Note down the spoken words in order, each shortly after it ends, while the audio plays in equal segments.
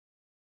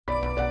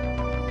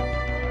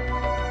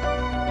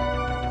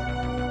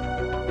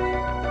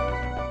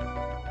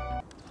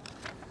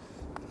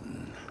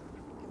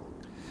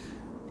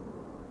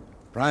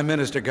Prime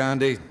Minister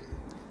Gandhi,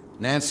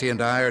 Nancy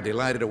and I are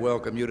delighted to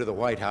welcome you to the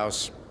White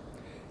House.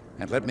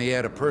 And let me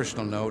add a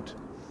personal note.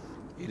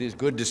 It is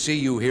good to see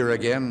you here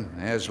again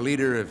as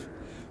leader of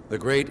the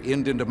great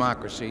Indian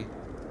democracy,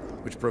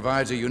 which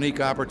provides a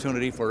unique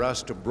opportunity for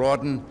us to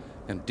broaden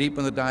and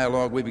deepen the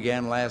dialogue we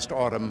began last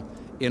autumn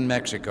in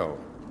Mexico.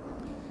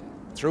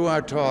 Through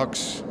our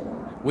talks,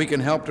 we can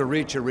help to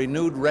reach a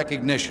renewed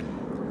recognition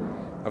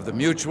of the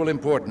mutual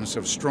importance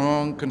of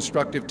strong,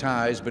 constructive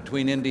ties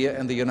between India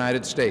and the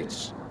United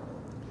States.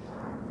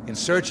 In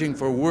searching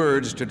for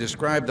words to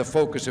describe the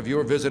focus of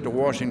your visit to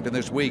Washington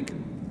this week,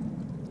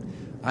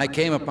 I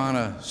came upon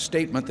a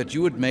statement that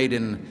you had made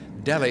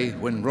in Delhi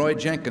when Roy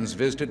Jenkins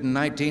visited in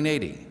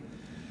 1980.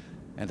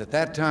 And at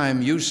that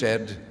time, you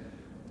said,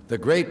 "The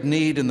great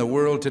need in the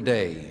world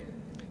today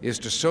is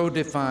to so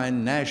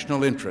define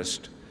national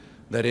interest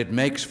that it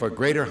makes for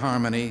greater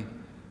harmony,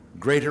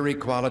 greater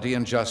equality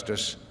and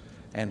justice,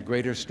 and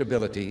greater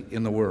stability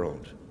in the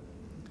world."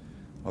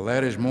 Well,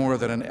 that is more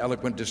than an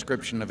eloquent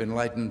description of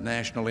enlightened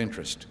national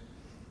interest.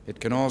 It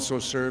can also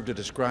serve to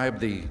describe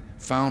the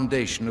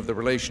foundation of the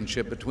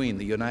relationship between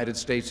the United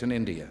States and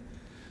India,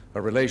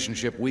 a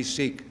relationship we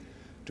seek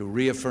to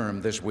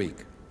reaffirm this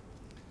week.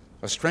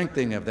 A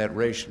strengthening of that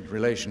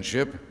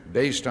relationship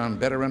based on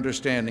better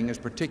understanding is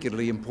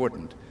particularly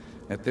important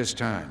at this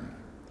time.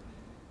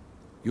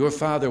 Your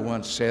father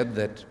once said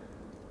that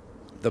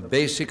the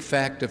basic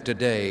fact of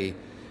today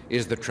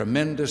is the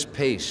tremendous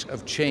pace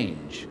of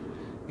change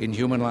in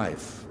human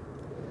life.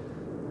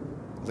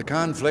 The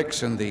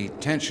conflicts and the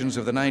tensions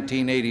of the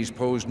 1980s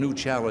posed new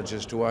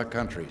challenges to our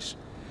countries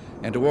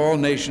and to all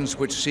nations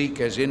which seek,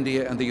 as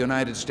India and the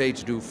United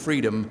States do,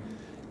 freedom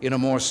in a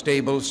more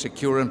stable,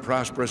 secure, and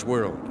prosperous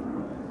world.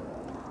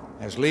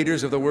 As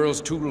leaders of the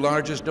world's two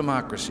largest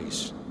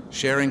democracies,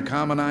 sharing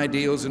common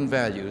ideals and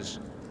values,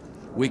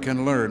 we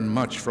can learn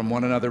much from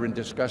one another in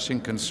discussing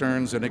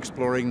concerns and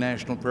exploring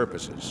national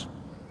purposes.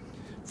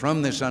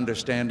 From this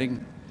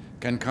understanding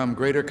can come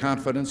greater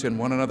confidence in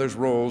one another's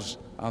roles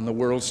on the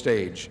world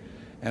stage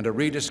and a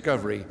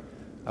rediscovery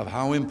of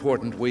how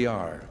important we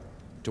are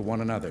to one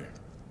another.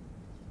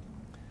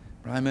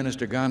 Prime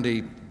Minister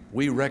Gandhi,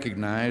 we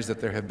recognize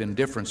that there have been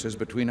differences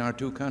between our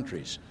two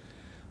countries,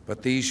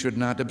 but these should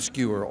not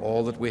obscure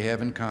all that we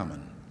have in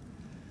common,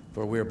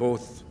 for we are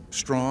both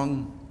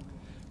strong,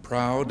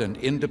 proud, and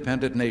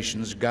independent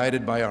nations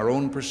guided by our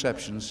own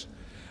perceptions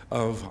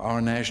of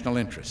our national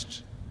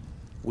interests.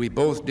 We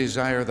both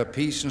desire the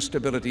peace and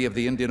stability of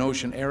the Indian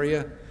Ocean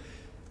area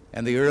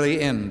and the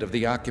early end of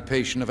the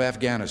occupation of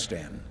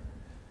Afghanistan.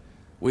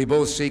 We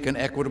both seek an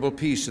equitable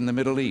peace in the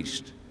Middle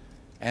East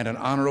and an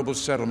honorable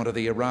settlement of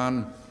the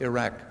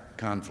Iran-Iraq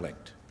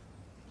conflict.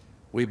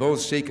 We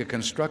both seek a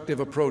constructive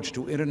approach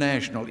to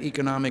international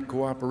economic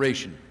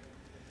cooperation,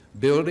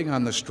 building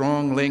on the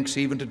strong links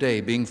even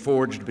today being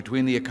forged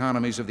between the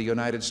economies of the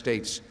United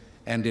States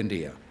and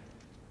India.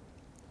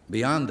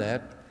 Beyond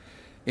that,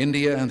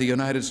 India and the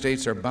United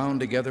States are bound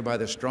together by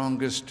the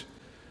strongest,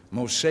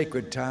 most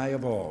sacred tie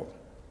of all,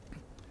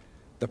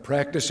 the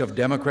practice of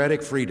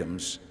democratic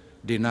freedoms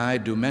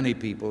denied to many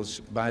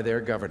peoples by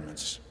their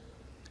governments.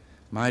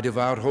 My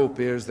devout hope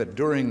is that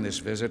during this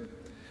visit,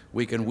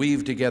 we can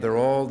weave together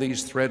all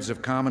these threads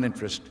of common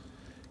interest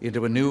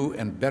into a new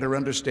and better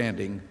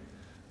understanding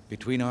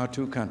between our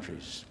two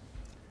countries.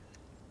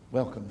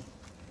 Welcome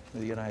to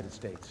the United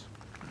States.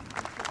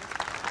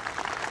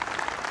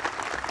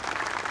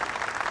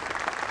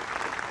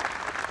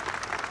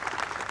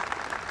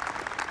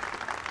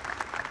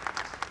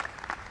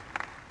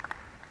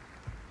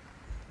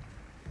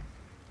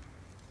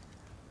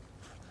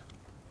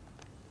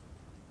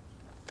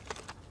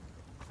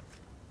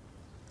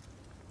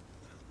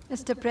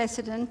 Mr.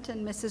 President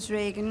and Mrs.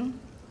 Reagan,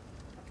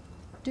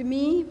 to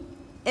me,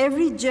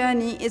 every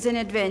journey is an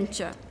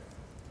adventure,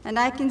 and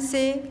I can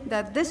say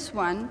that this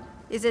one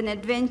is an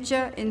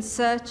adventure in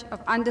search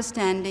of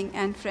understanding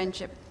and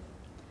friendship.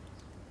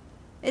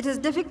 It is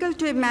difficult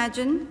to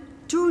imagine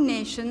two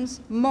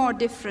nations more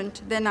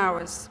different than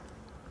ours.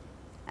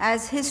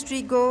 As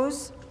history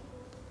goes,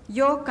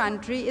 your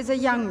country is a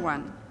young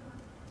one.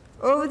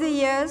 Over the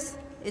years,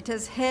 it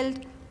has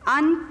held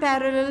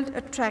unparalleled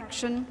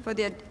attraction for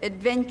the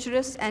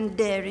adventurous and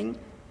daring,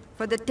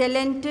 for the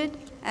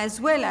talented as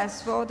well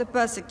as for the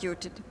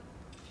persecuted.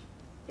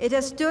 It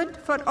has stood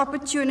for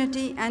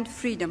opportunity and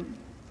freedom.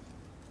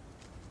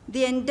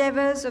 The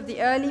endeavors of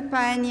the early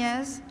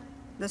pioneers,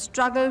 the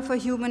struggle for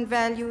human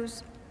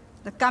values,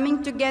 the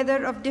coming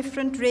together of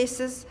different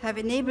races have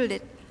enabled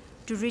it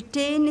to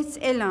retain its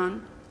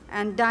elan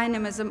and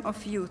dynamism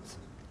of youth.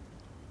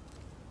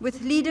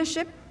 With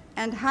leadership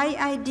and high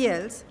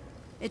ideals,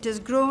 it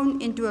has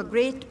grown into a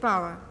great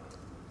power.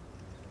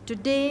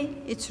 Today,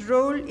 its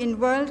role in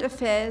world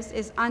affairs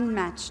is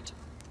unmatched.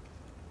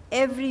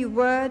 Every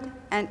word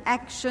and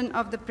action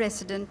of the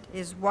President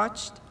is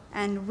watched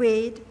and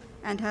weighed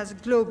and has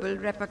global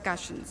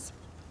repercussions.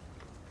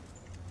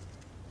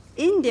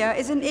 India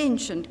is an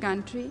ancient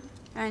country,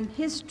 and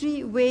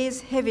history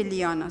weighs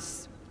heavily on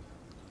us.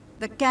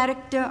 The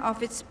character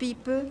of its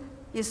people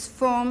is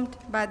formed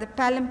by the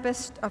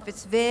palimpsest of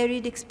its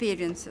varied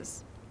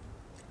experiences.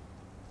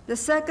 The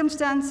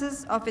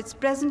circumstances of its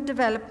present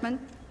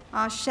development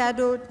are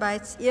shadowed by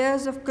its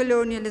years of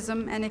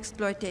colonialism and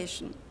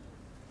exploitation.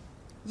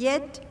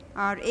 Yet,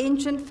 our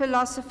ancient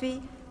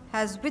philosophy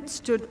has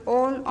withstood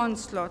all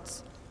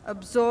onslaughts,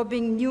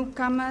 absorbing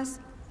newcomers,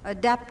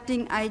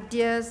 adapting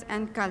ideas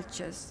and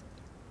cultures.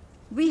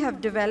 We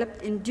have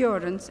developed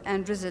endurance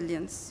and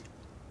resilience.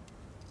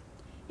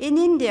 In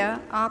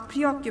India, our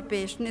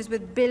preoccupation is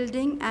with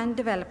building and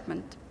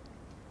development.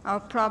 Our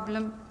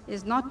problem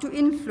is not to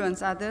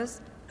influence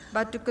others,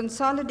 but to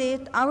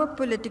consolidate our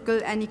political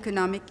and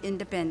economic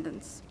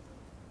independence.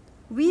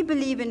 We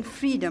believe in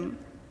freedom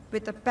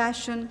with a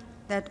passion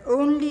that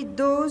only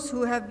those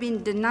who have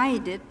been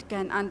denied it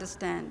can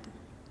understand.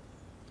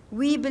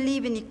 We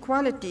believe in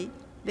equality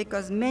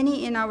because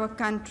many in our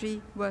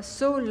country were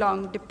so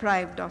long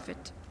deprived of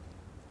it.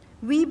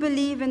 We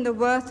believe in the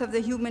worth of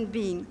the human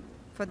being,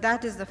 for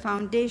that is the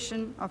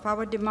foundation of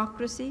our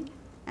democracy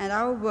and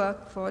our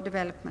work for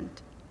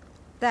development.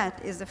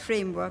 That is the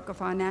framework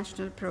of our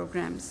national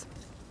programs.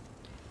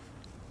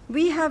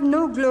 We have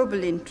no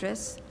global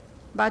interests,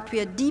 but we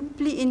are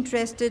deeply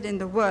interested in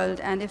the world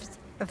and its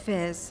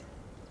affairs.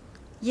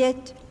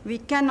 Yet, we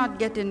cannot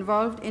get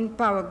involved in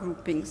power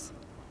groupings.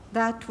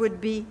 That would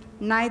be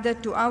neither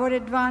to our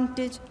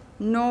advantage,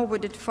 nor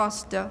would it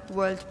foster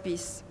world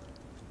peace.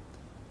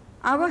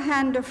 Our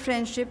hand of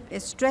friendship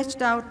is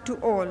stretched out to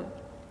all.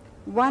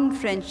 One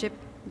friendship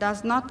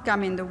does not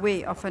come in the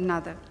way of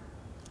another.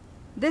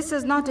 This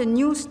is not a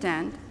new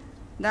stand.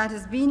 That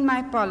has been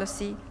my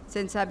policy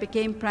since I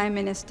became Prime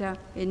Minister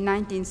in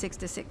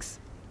 1966.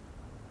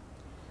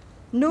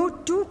 No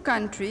two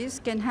countries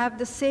can have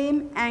the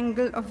same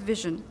angle of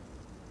vision,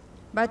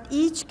 but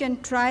each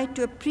can try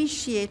to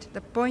appreciate the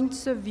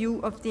points of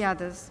view of the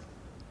others.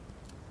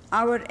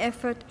 Our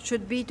effort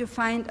should be to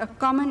find a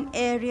common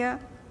area,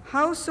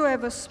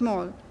 howsoever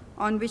small,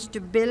 on which to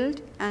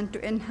build and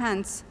to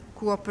enhance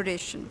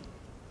cooperation.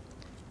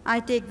 I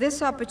take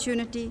this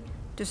opportunity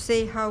to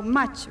say how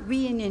much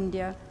we in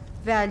India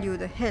value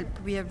the help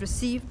we have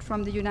received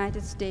from the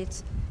United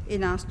States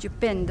in our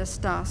stupendous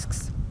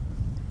tasks.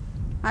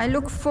 I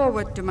look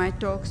forward to my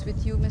talks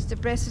with you, Mr.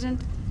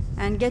 President,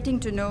 and getting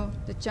to know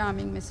the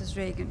charming Mrs.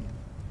 Reagan.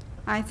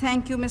 I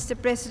thank you, Mr.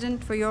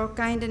 President, for your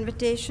kind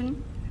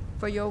invitation,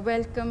 for your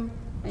welcome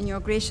and your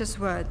gracious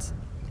words.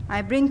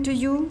 I bring to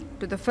you,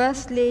 to the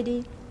First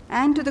Lady,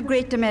 and to the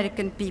great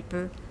American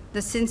people,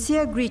 the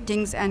sincere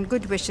greetings and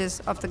good wishes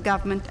of the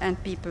government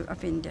and people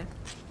of India.